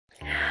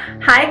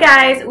Hi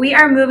guys, we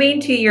are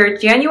moving to your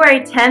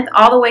January 10th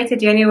all the way to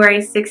January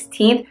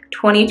 16th,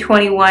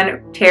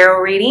 2021 tarot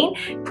reading.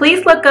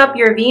 Please look up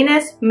your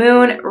Venus,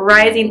 Moon,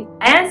 Rising,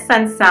 and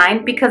Sun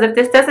sign, because if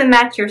this doesn't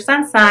match your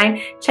Sun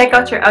sign, check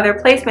out your other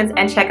placements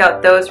and check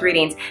out those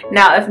readings.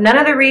 Now, if none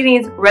of the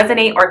readings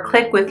resonate or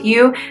click with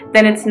you,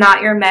 then it's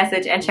not your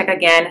message, and check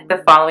again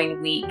the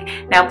following week.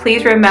 Now,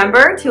 please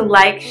remember to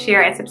like,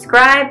 share, and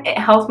subscribe. It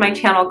helps my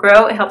channel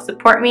grow. It helps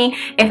support me.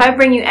 If I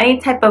bring you any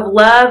type of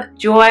love,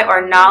 joy,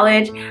 or knowledge,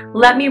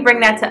 let me bring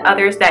that to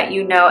others that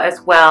you know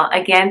as well.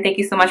 Again, thank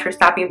you so much for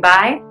stopping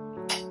by.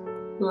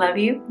 Love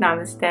you.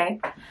 Namaste.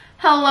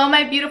 Hello,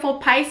 my beautiful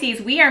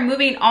Pisces. We are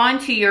moving on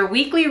to your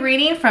weekly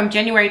reading from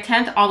January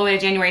 10th all the way to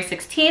January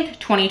 16th,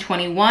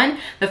 2021.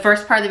 The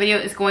first part of the video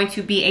is going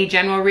to be a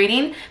general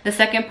reading. The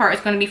second part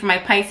is going to be for my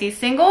Pisces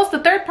singles. The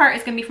third part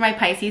is going to be for my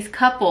Pisces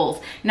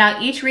couples. Now,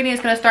 each reading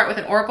is going to start with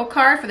an oracle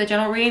card. For the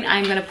general reading,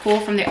 I'm going to pull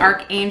from the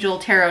Archangel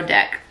Tarot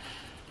deck.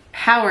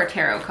 Power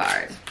Tarot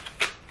cards.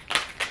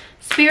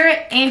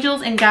 Spirit,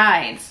 angels, and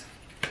guides.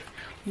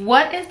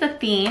 What is the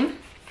theme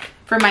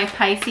for my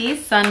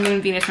Pisces, Sun,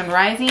 Moon, Venus, and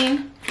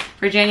Rising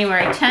for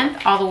January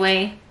 10th all the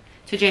way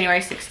to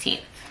January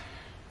 16th?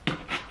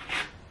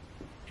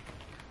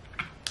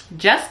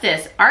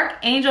 Justice,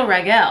 Archangel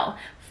Raguel.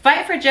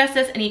 Fight for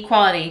justice and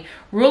equality.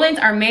 Rulings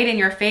are made in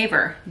your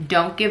favor.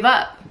 Don't give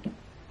up.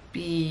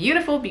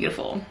 Beautiful,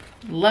 beautiful.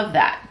 Love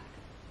that.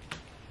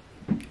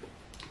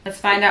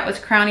 Let's find out what's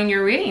crowning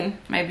your reading,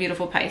 my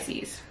beautiful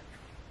Pisces.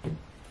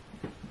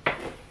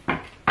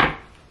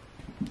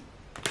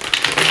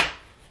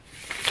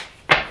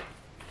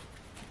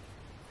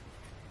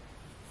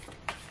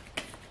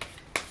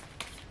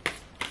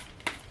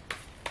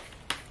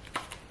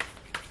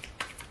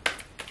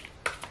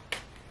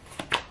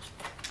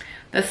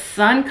 The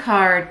Sun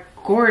card,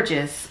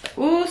 gorgeous.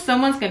 Ooh,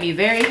 someone's gonna be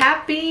very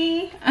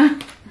happy.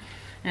 And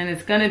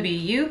it's gonna be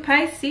you,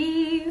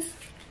 Pisces.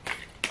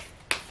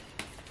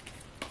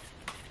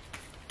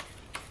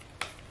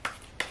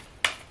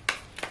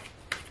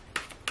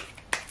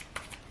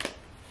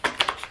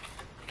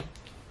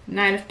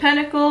 Nine of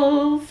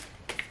Pentacles.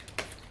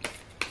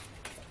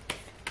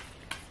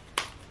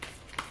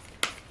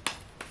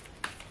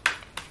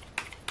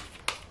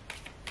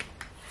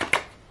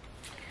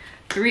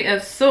 Three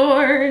of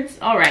Swords.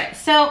 All right,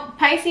 so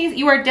Pisces,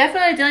 you are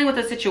definitely dealing with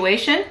a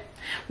situation,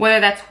 whether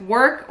that's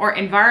work or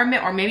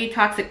environment or maybe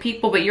toxic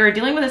people, but you're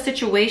dealing with a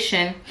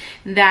situation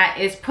that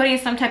is putting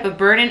some type of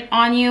burden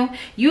on you.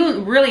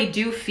 You really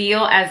do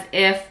feel as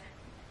if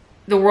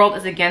the world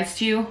is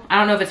against you. I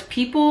don't know if it's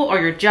people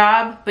or your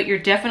job, but you're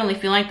definitely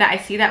feeling like that. I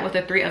see that with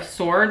the Three of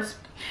Swords.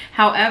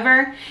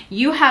 However,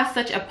 you have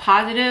such a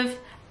positive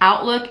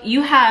outlook.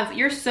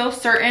 You're so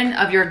certain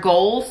of your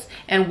goals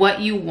and what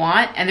you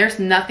want, and there's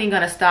nothing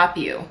gonna stop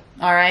you.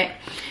 All right,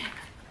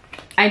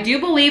 I do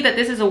believe that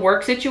this is a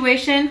work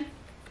situation,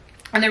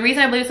 and the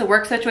reason I believe it's a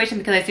work situation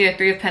because I see a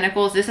Three of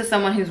Pentacles. This is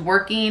someone who's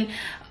working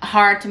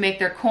hard to make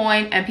their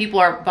coin, and people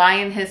are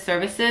buying his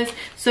services.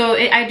 So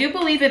I do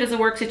believe it is a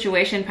work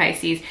situation,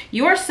 Pisces.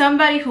 You are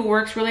somebody who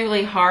works really,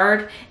 really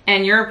hard,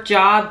 and your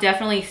job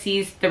definitely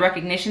sees the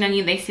recognition on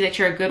you. They see that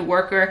you're a good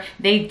worker.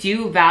 They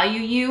do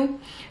value you.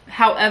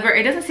 However,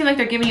 it doesn't seem like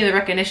they're giving you the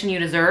recognition you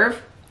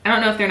deserve. I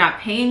don't know if they're not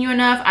paying you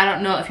enough. I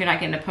don't know if you're not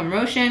getting a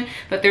promotion,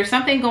 but there's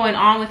something going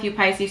on with you,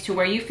 Pisces, to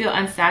where you feel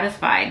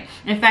unsatisfied.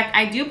 In fact,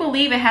 I do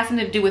believe it has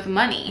something to do with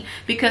money,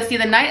 because see,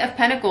 the Knight of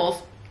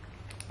Pentacles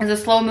is a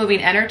slow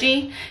moving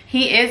energy.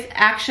 He is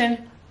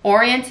action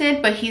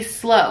oriented, but he's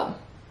slow.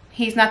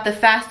 He's not the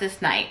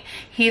fastest knight.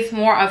 He's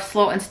more of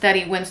slow and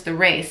steady wins the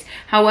race.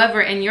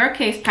 However, in your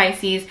case,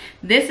 Pisces,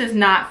 this is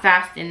not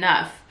fast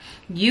enough.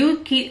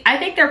 I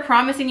think they're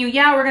promising you,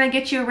 yeah, we're gonna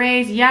get you a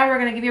raise, yeah, we're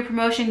gonna give you a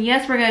promotion,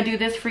 yes, we're gonna do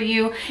this for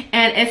you,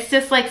 and it's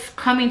just like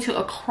coming to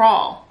a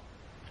crawl.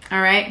 All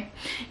right,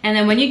 and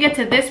then when you get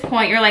to this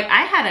point, you're like,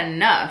 I had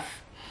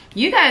enough.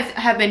 You guys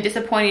have been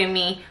disappointing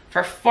me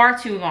for far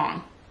too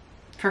long,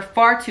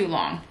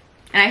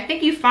 and I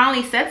think you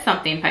finally said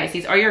something,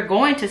 Pisces, or you're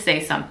going to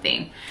say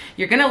something.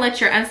 You're gonna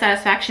let your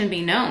unsatisfaction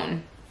be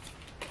known.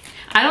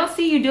 I don't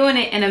see you doing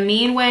it in a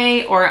mean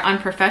way or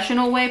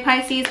unprofessional way,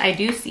 Pisces. I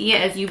do see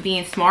it as you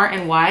being smart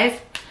and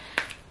wise.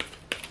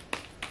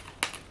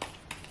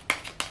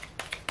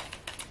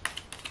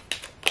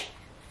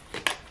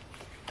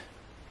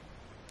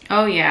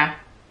 Oh yeah,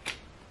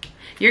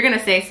 you're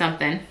gonna say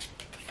something,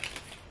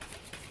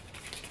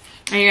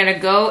 and you're gonna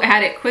go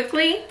at it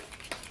quickly.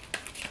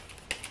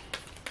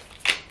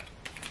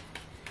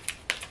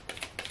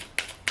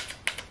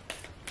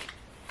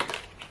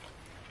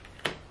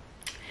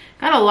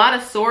 Got a lot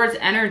of Swords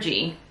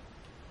energy.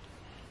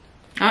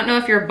 I don't know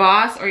if your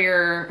boss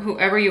or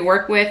whoever you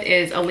work with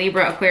is a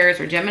Libra, Aquarius,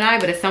 or Gemini,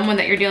 but it's someone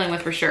that you're dealing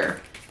with for sure.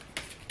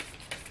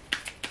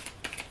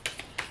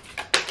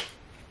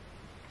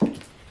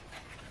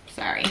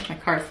 Sorry, my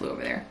card flew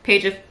over there.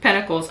 Page of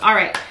Pentacles. All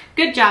right,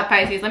 good job,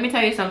 Pisces. Let me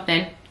tell you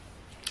something.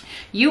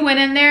 You went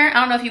in there, I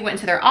don't know if you went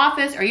into their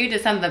office or you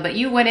did something, but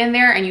you went in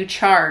there and you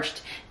charged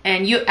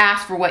and you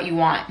asked for what you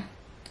want.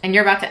 and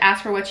you're about to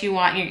ask for what you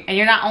want, and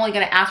you're not only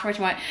going to ask for what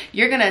you want,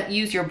 you're going to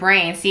use your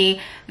brain.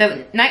 See,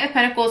 the Knight of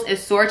Pentacles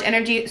is Swords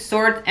energy.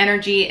 Swords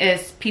energy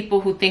is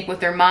people who think with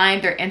their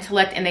mind, their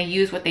intellect, and they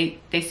use what they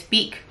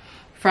speak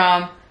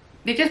from.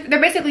 They're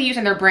basically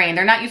using their brain.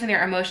 They're not using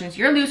their emotions.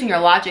 You're losing your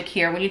logic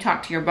here when you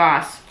talk to your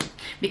boss,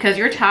 because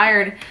you're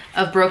tired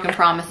of broken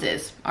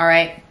promises. All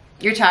right,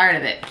 you're tired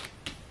of it.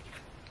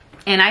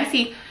 And I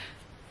see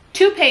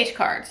 2-page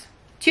cards.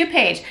 2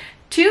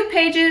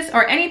 pages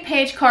or any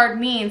page card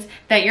means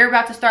that you're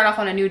about to start off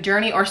on a new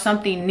journey or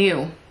something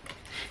new.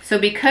 So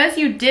because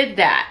you did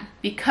that,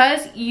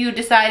 because you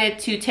decided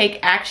to take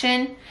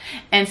action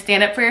and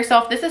stand up for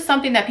yourself, this is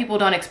something that people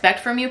don't expect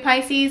from you,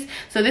 Pisces.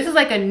 So this is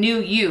like a new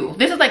you.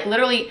 This is like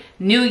literally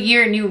new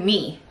year, new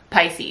me,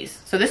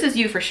 Pisces. So this is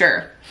you for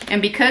sure.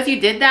 And because you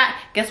did that,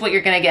 guess what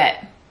you're gonna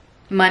get?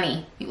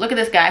 Money. Look at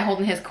this guy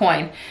holding his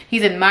coin.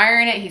 He's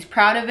admiring it. He's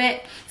proud of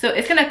it. So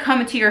it's going to come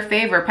into your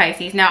favor,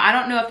 Pisces. Now, I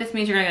don't know if this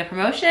means you're going to get a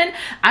promotion.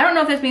 I don't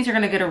know if this means you're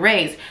going to get a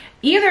raise.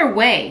 Either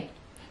way,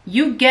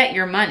 you get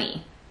your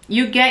money.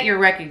 You get your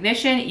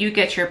recognition. You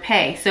get your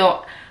pay.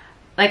 So,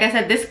 like I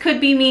said, this could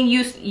be mean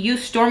you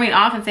storming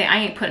off and saying, I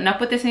ain't putting up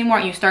with this anymore,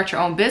 and you start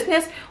your own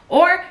business.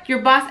 Or your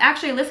boss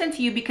actually listened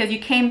to you because you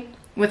came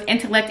with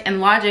intellect and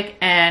logic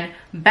and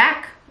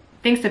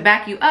things to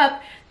back you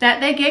up, that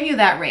they gave you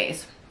that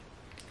raise.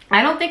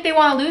 I don't think they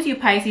want to lose you,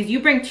 Pisces. You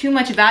bring too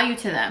much value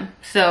to them.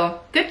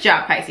 So good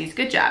job, Pisces.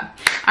 Good job.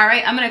 All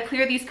right, I'm going to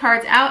clear these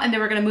cards out, and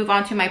then we're going to move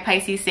on to my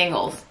Pisces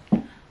singles.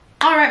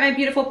 All right, my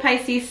beautiful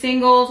Pisces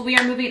singles, we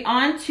are moving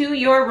on to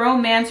your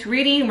romance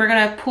reading. We're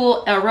going to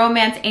pull a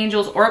Romance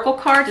Angels Oracle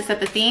card to set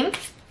the theme.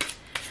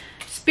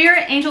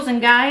 Spirit, angels,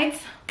 and guides,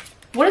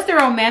 what is the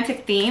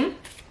romantic theme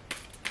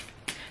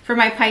for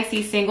my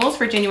Pisces singles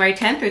for January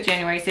 10th through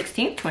January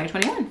 16th,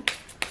 2021?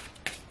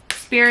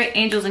 Spirit,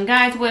 angels, and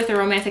guides, what is the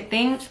romantic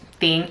theme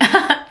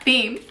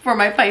for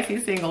my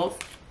Pisces singles?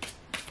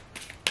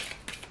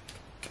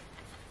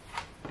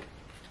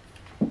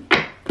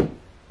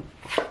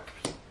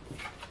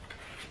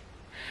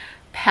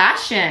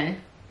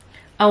 Passion.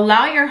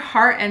 Allow your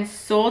heart and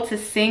soul to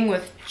sing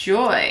with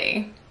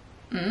joy.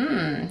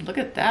 Look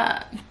at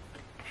that.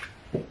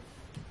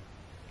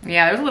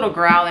 Yeah, there's a little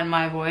growl in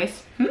my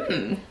voice.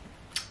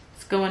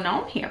 What's going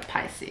on here,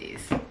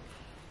 Pisces?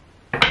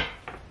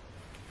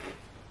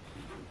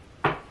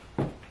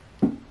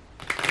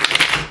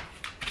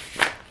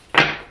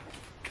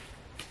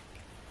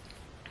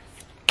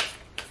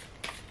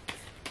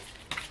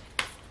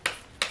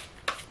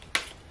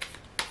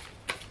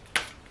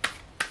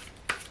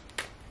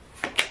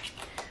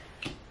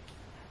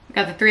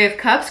 Got the Three of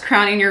Cups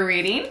crowning your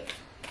reading.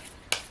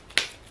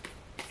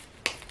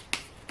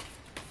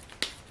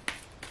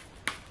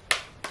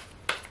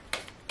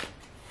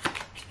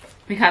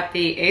 We got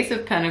the Ace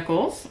of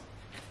Pentacles.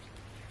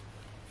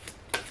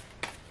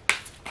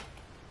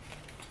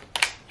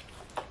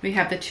 We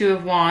have the Two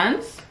of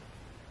Wands.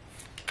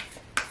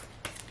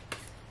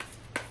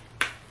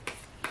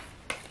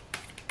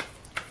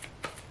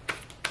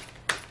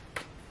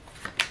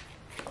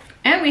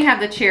 And we have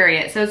the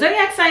Chariot. So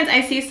zodiac signs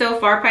I see so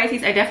far,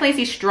 Pisces, I definitely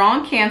see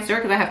strong Cancer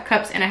because I have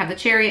Cups and I have the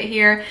Chariot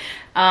here.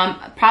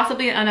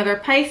 Possibly another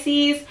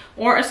Pisces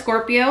or a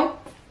Scorpio.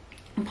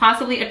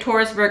 Possibly a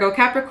Taurus, Virgo,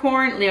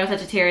 Capricorn, Leo,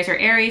 Sagittarius, or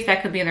Aries.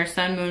 That could be their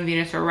Sun, Moon,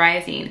 Venus, or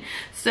Rising.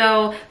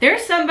 So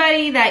there's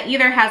somebody that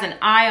either has an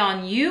eye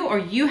on you or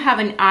you have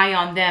an eye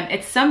on them.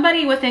 It's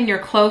somebody within your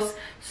close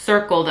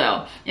circle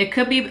though. It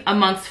could be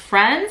amongst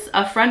friends,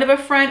 a friend of a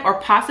friend, or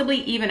possibly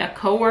even a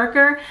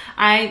coworker.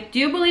 I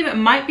do believe it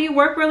might be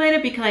work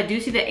related because I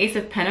do see the Ace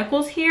of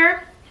Pentacles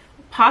here.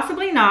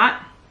 Possibly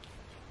not,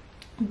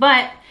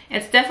 but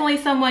it's definitely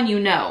someone you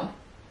know.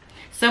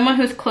 Someone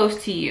who's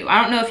close to you.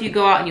 I don't know if you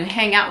go out and you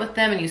hang out with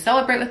them and you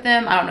celebrate with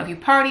them. I don't know if you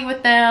party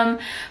with them,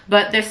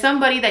 but there's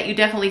somebody that you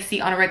definitely see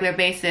on a regular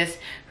basis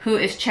who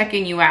is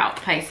checking you out,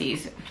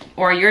 Pisces,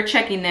 or you're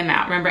checking them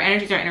out. Remember,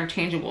 energies are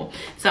interchangeable.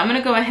 So I'm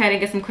gonna go ahead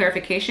and get some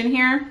clarification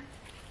here.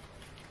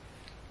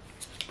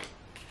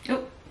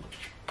 Oh,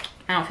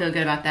 I don't feel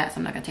good about that, so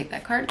I'm not gonna take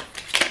that card.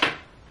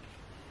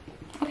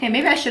 Okay,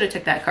 maybe I should have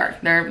took that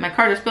card. My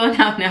cards are spilling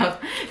out now.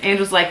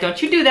 Angel's like,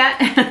 don't you do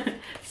that.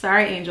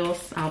 Sorry,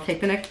 angels. I'll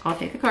take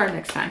the card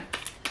next time.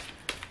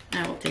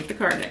 I will take the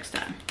card next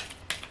time.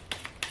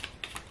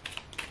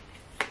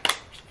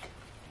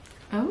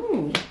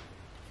 Oh,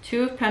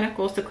 Two of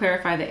Pentacles to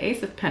clarify the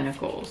Ace of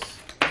Pentacles.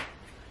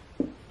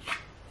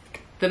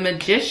 The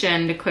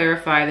Magician to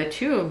clarify the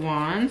Two of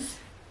Wands.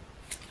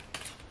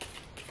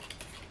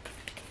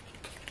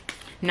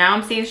 Now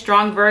I'm seeing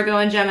strong Virgo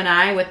and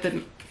Gemini with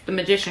the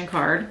Magician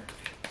card.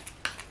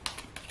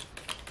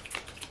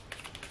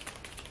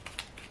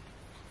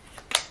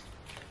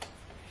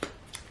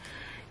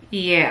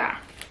 Yeah.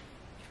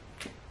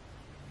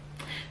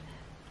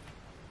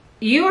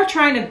 You are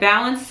trying to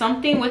balance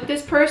something with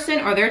this person,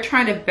 or they're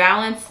trying to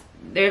balance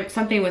there's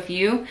something with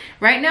you.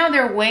 Right now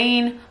they're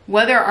weighing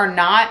whether or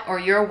not, or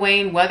you're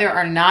weighing whether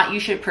or not you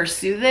should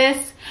pursue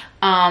this.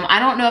 I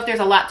don't know if there's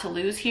a lot to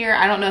lose here.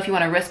 I don't know if you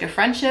want to risk a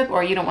friendship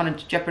or you don't want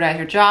to jeopardize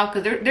your job,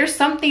 because there's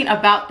something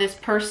about this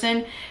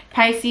person,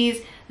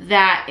 Pisces,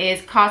 that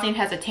is causing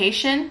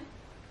hesitation.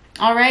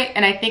 All right,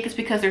 and I think it's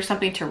because there's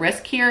something to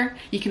risk here.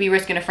 You could be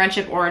risking a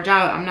friendship or a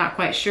job. I'm not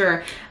quite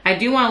sure. I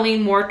do want to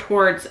lean more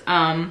towards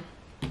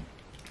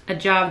a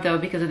job though,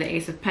 because of the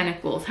Ace of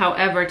Pentacles.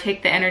 However,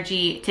 take the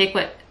energy, take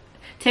what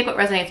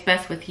resonates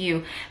best with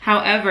you.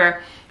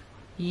 However,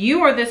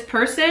 you or this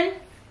person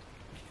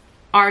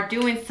are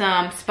doing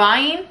some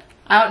spying.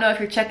 I don't know if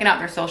you're checking out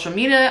their social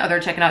media or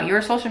they're checking out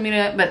your social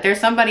media, but there's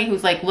somebody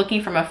who's like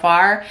looking from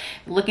afar,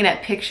 looking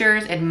at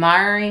pictures,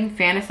 admiring,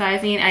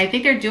 fantasizing. And I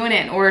think they're doing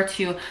it in order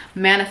to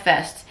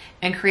manifest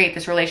and create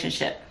this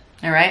relationship.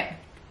 All right.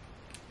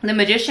 The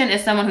Magician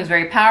is someone who's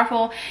very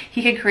powerful.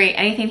 He can create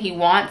anything he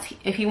wants.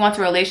 If he wants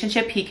a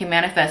relationship, he can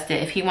manifest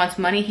it. If he wants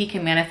money, he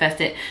can manifest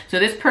it. So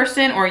this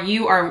person or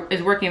you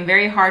is working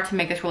very hard to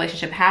make this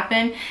relationship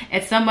happen.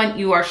 It's someone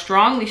you are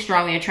strongly,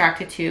 strongly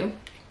attracted to.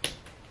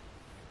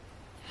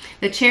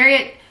 The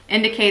Chariot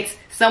indicates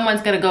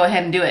someone's going to go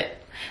ahead and do it.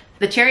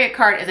 The Chariot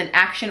card is an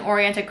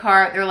action-oriented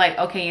card. They're like,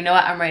 okay, you know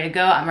what? I'm ready to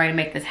go. I'm ready to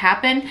make this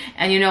happen.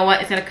 And you know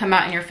what? It's going to come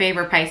out in your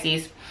favor,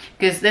 Pisces.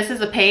 Because this is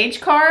the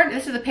Page card.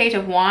 This is the Page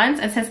of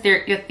Wands. And since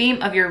the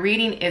theme of your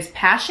reading is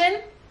passion,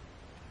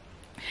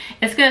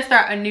 it's going to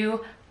start a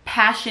new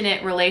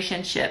passionate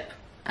relationship.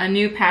 A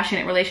new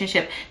passionate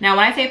relationship. Now,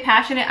 when I say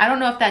passionate, I don't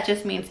know if that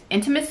just means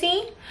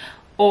intimacy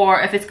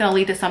or if it's going to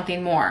lead to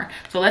something more.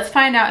 So let's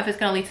find out if it's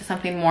going to lead to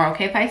something more.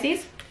 Okay,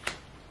 Pisces?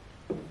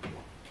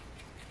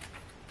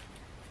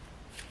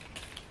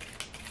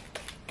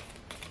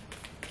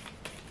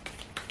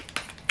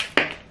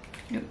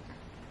 Yep.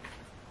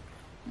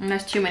 And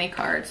that's too many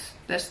cards.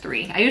 That's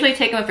 3. I usually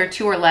take them if they're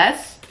 2 or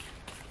less,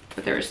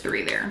 but there's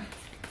 3 there.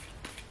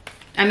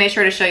 I made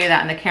sure to show you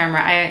that in the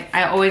camera.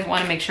 I always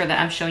want to make sure that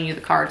I'm showing you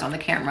the cards on the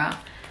camera,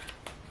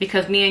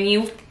 because me and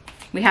you,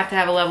 we have to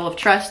have a level of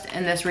trust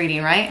in this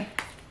reading, right?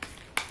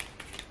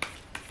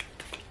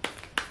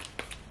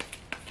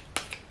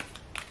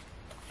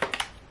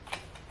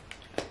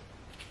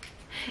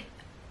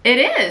 It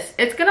is.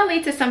 It's going to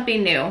lead to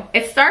something new.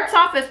 It starts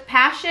off as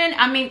passion.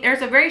 I mean,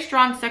 there's a very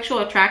strong sexual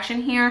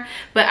attraction here,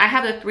 but I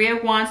have the 3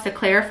 of Wands to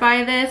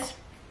clarify this.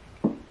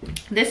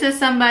 This is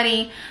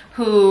somebody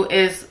who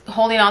is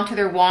holding on to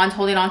their wands,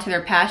 holding on to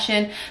their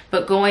passion,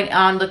 but going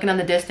on, looking on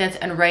the distance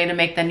and ready to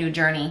make that new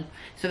journey.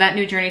 So that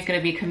new journey is going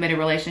to be a committed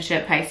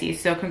relationship, Pisces.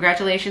 So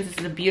congratulations. This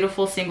is a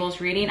beautiful singles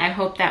reading. I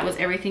hope that was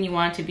everything you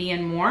wanted to be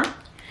and more.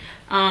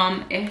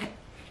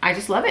 I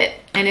just love it.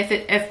 And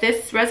if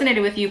this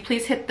resonated with you,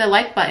 please hit the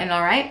like button,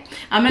 all right?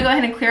 I'm gonna go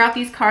ahead and clear out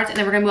these cards, and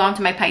then we're gonna move on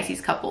to my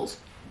Pisces couples.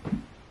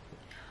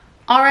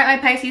 All right,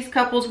 my Pisces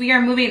couples, we are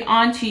moving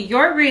on to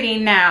your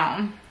reading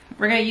now.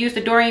 We're gonna use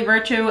the Doreen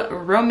Virtue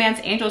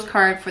Romance Angels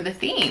card for the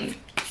theme.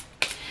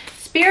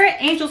 Spirit,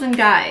 angels, and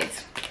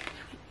guides.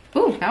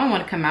 Ooh, that one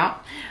wanna come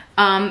out.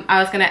 I'm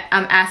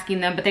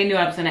asking them, but they knew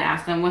I was gonna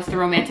ask them, what's the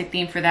romantic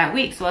theme for that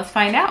week? So let's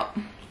find out.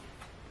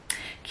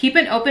 Keep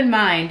an open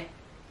mind.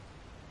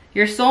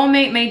 Your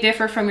soulmate may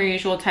differ from your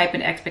usual type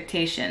and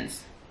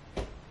expectations.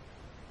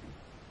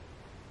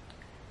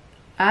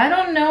 I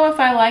don't know if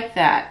I like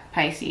that,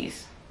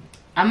 Pisces.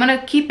 I'm going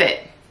to keep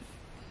it.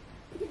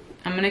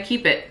 I'm going to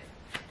keep it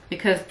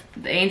because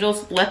the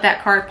angels let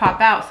that card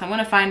pop out. So I'm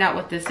going to find out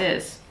what this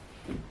is.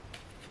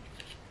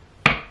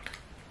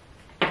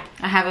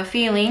 I have a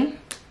feeling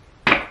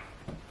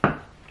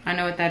I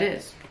know what that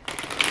is.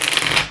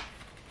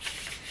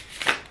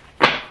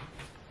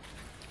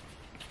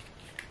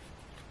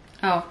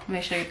 Oh, let me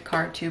show you the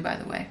card too, by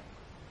the way.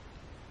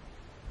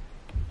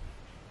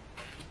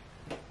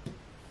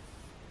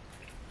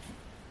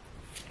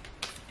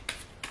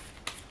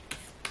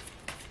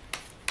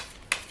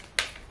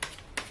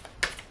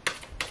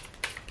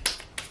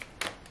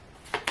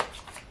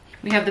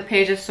 We have the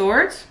Page of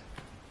Swords.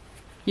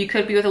 You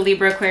could be with a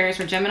Libra,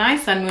 Aquarius, or Gemini,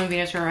 Sun, Moon,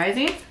 Venus, or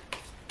Rising.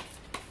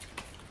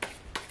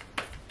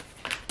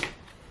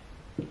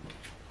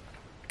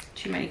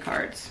 Too many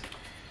cards.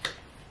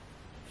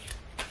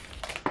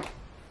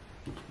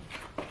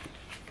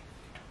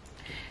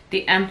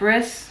 The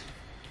Empress.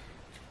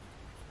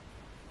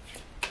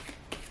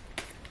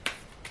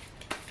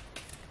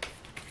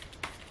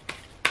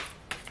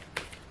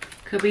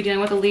 Could be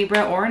dealing with a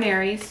Libra or an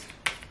Aries.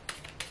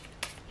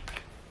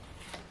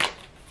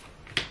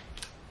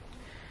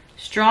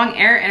 Strong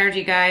air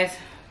energy, guys.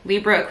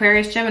 Libra,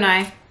 Aquarius,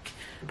 Gemini.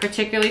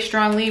 Particularly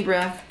strong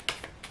Libra.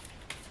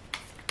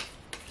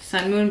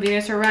 Sun, Moon,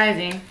 Venus, or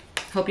Rising.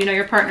 Hope you know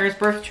your partner's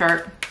birth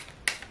chart.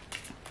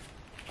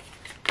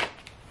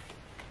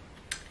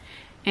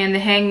 And the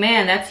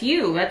Hangman, that's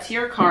you. That's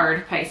your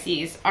card,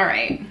 Pisces. All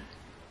right.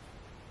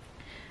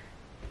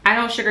 I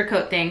don't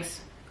sugarcoat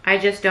things. I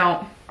just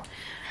don't.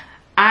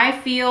 I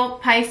feel,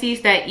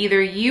 Pisces, that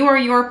either you or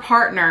your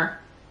partner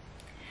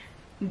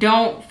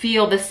don't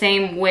feel the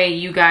same way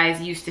you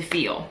guys used to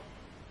feel.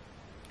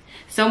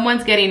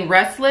 Someone's getting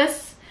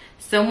restless.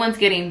 Someone's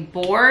getting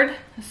bored.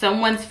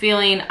 Someone's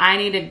feeling I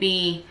need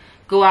to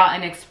go out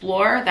and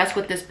explore. That's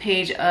what this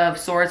Page of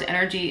Swords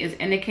energy is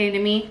indicating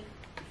to me.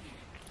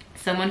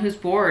 Someone who's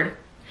bored.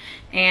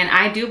 And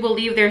I do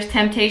believe there's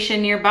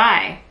temptation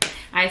nearby.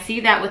 I see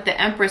that with the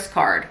Empress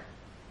card.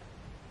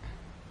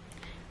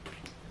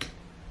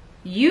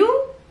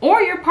 You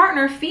or your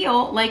partner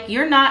feel like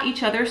you're not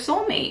each other's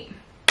soulmate,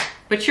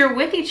 but you're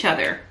with each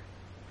other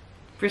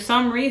for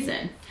some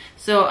reason.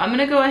 So I'm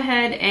gonna go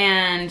ahead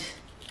and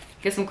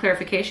get some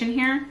clarification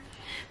here.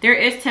 There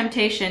is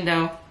temptation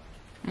though.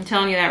 I'm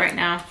telling you that right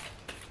now.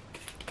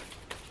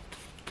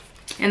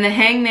 And the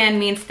Hangman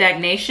means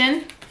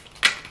stagnation,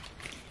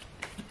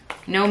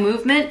 no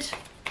movement.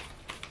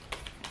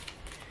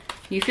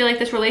 You feel like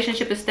this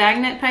relationship is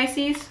stagnant,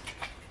 Pisces?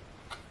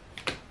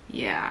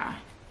 Yeah.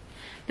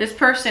 This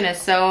person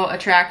is so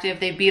attractive,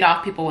 they beat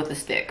off people with a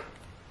stick.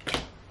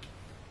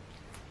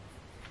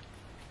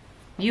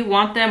 You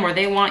want them or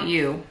they want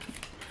you.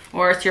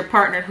 Or it's your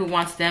partner who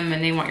wants them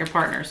and they want your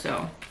partner,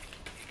 so.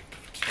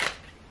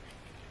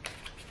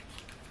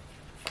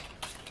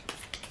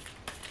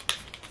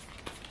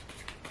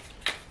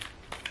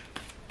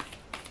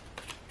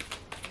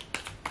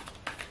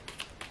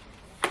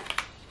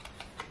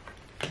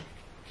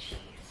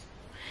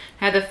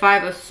 I had the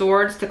Five of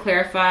Swords to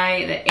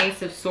clarify the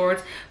Ace of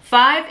Swords.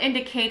 5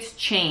 indicates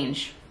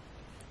change.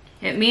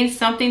 It means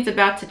something's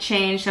about to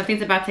change,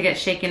 something's about to get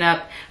shaken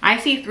up. I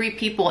see 3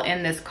 people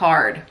in this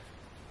card.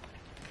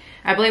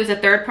 I believe it's a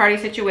third party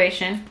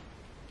situation.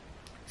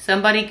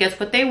 Somebody gets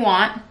what they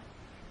want.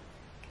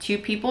 2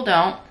 people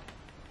don't.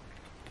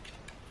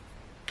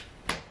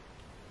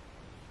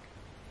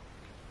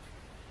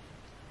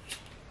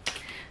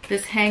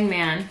 This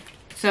Hangman.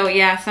 So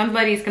yeah,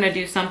 somebody's gonna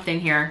do something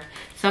here.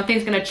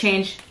 Something's gonna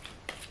change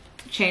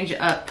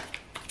up.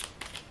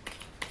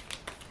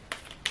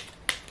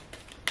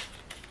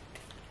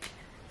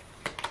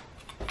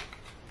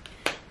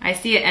 I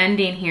see it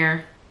ending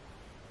here.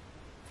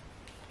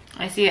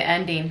 I see it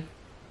ending.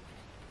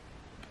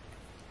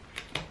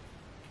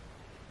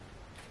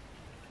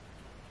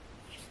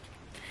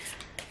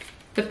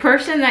 The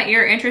person that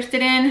you're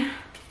interested in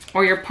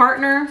or your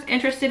partner is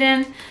interested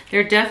in,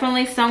 they're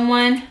definitely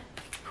someone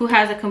who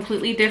has a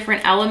completely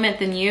different element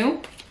than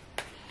you.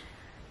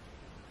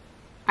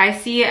 I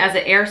see it as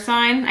an air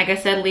sign. Like I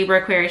said,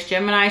 Libra, Aquarius,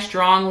 Gemini,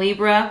 strong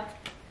Libra.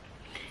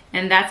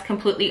 And that's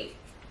completely,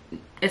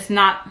 it's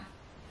not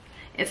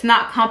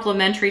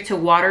complementary to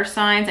water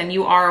signs, and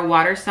you are a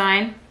water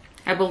sign.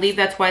 I believe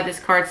that's why this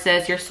card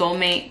says your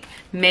soulmate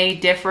may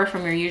differ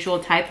from your usual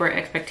type or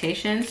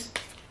expectations.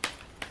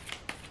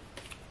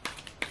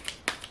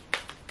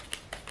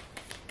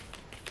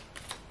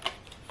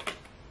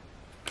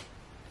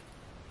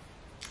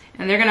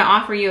 And they're gonna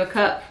offer you a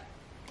cup,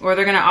 or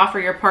they're gonna offer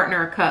your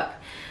partner a cup.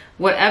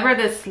 Whatever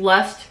this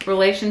lust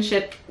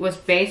relationship was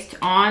based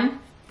on,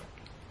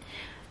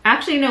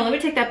 actually, no, let me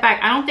take that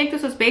back. I don't think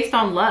this was based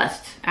on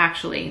lust,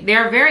 actually. They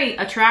are very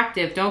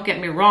attractive, don't get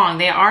me wrong.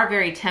 They are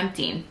very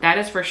tempting, that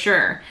is for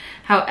sure.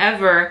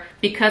 However,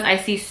 because I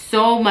see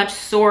so much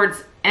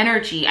swords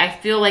energy, I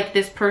feel like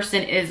this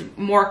person is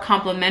more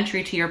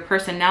complementary to your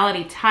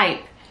personality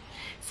type.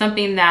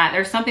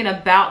 There's something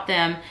about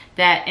them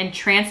that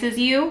entrances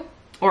you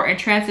or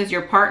entrances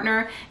your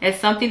partner. It's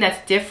something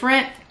that's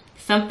different,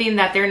 something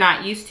that they're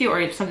not used to,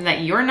 or something that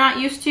you're not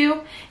used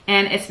to,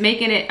 and it's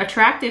making it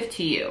attractive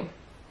to you.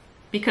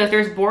 Because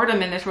there's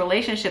boredom in this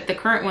relationship, the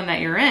current one that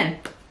you're in.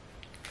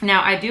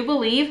 Now, I do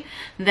believe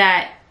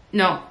that,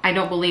 no, I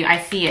don't believe, I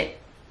see it.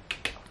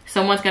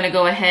 Someone's gonna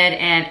go ahead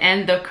and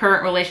end the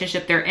current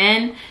relationship they're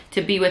in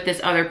to be with this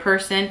other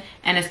person,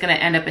 and it's gonna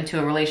end up into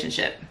a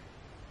relationship.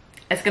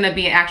 It's gonna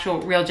be an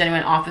actual, real,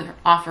 genuine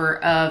offer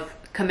of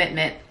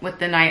commitment with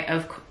the Knight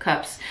of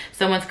Cups.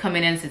 Someone's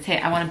coming in and says, hey,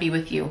 I wanna be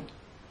with you.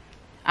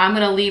 I'm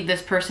gonna leave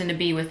this person to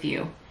be with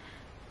you.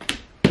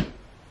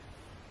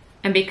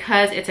 And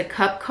because it's a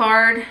cup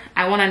card,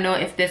 I want to know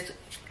if this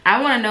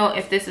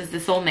is the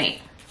soulmate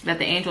that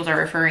the angels are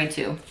referring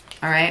to.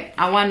 All right,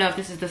 I want to know if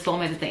this is the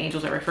soulmate that the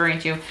angels are referring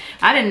to.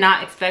 I did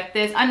not expect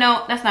this. I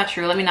know that's not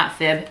true. Let me not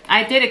fib.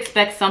 I did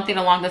expect something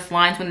along this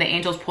lines when the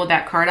angels pulled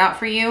that card out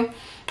for you,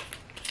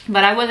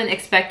 but I wasn't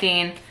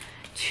expecting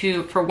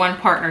for one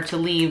partner to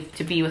leave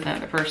to be with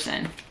another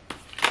person.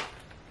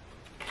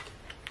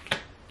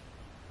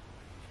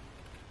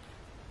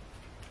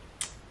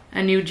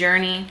 A new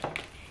journey.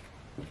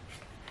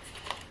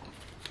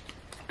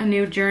 A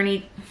new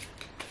journey.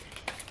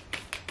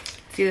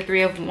 See the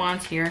Three of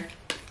Wands here.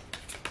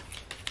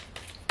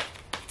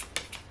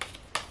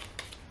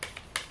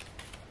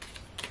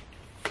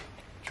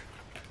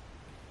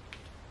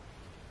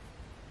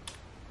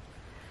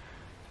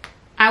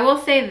 I will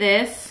say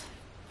this,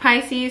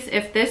 Pisces,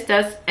 if this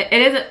does, it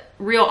is a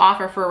real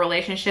offer for a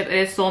relationship. It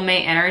is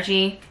soulmate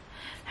energy.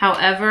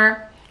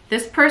 However,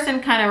 this person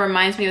kind of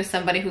reminds me of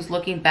somebody who's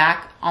looking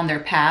back on their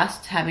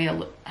past,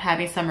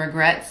 having some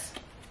regrets.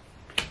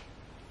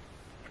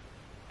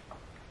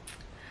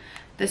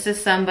 This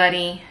is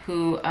somebody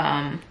who,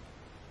 I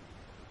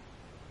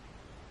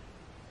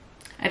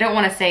I don't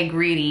want to say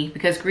greedy,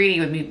 because greedy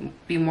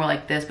would be more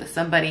like this, but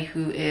somebody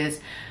who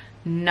is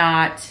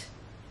more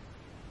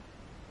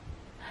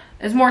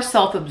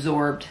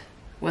self-absorbed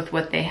with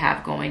what they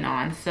have going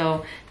on.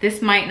 So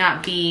this might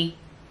not be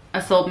a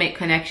soulmate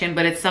connection,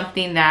 but it's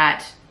something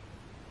that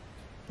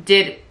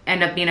did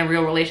end up being a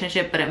real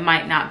relationship, but it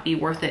might not be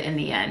worth it in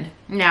the end.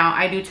 Now,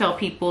 I do tell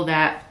people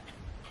that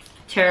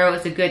tarot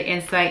is a good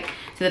insight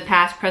to the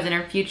past, present,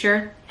 and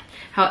future.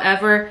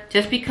 However,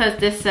 just because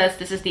this says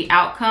this is the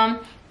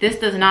outcome, this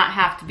does not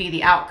have to be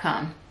the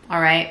outcome,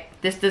 all right?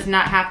 This does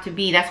not have to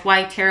be. That's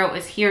why tarot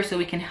is here, so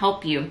we can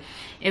help you.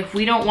 If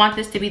we don't want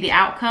this to be the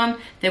outcome,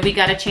 then we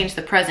got to change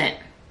the present.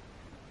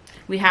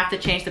 We have to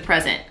change the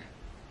present.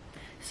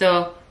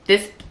 So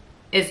this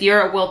is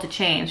your will to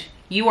change.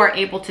 You are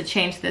able to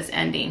change this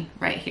ending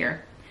right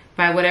here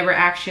by whatever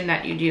action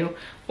that you do.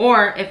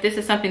 Or if this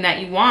is something that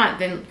you want,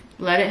 then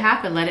let it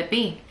happen, let it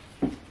be.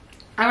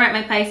 All right,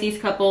 my Pisces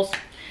couples.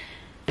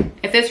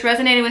 If this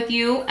resonated with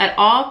you at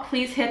all,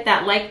 please hit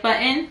that like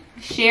button,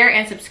 share,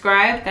 and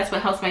subscribe. That's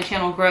what helps my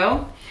channel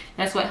grow.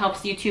 That's what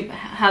helps YouTube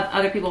have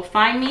other people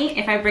find me.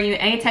 If I bring you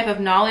any type of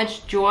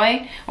knowledge,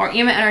 joy, or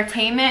even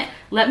entertainment,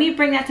 let me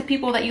bring that to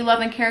people that you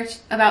love and care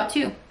about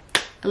too.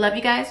 I love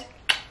you guys.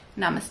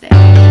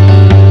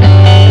 Namaste.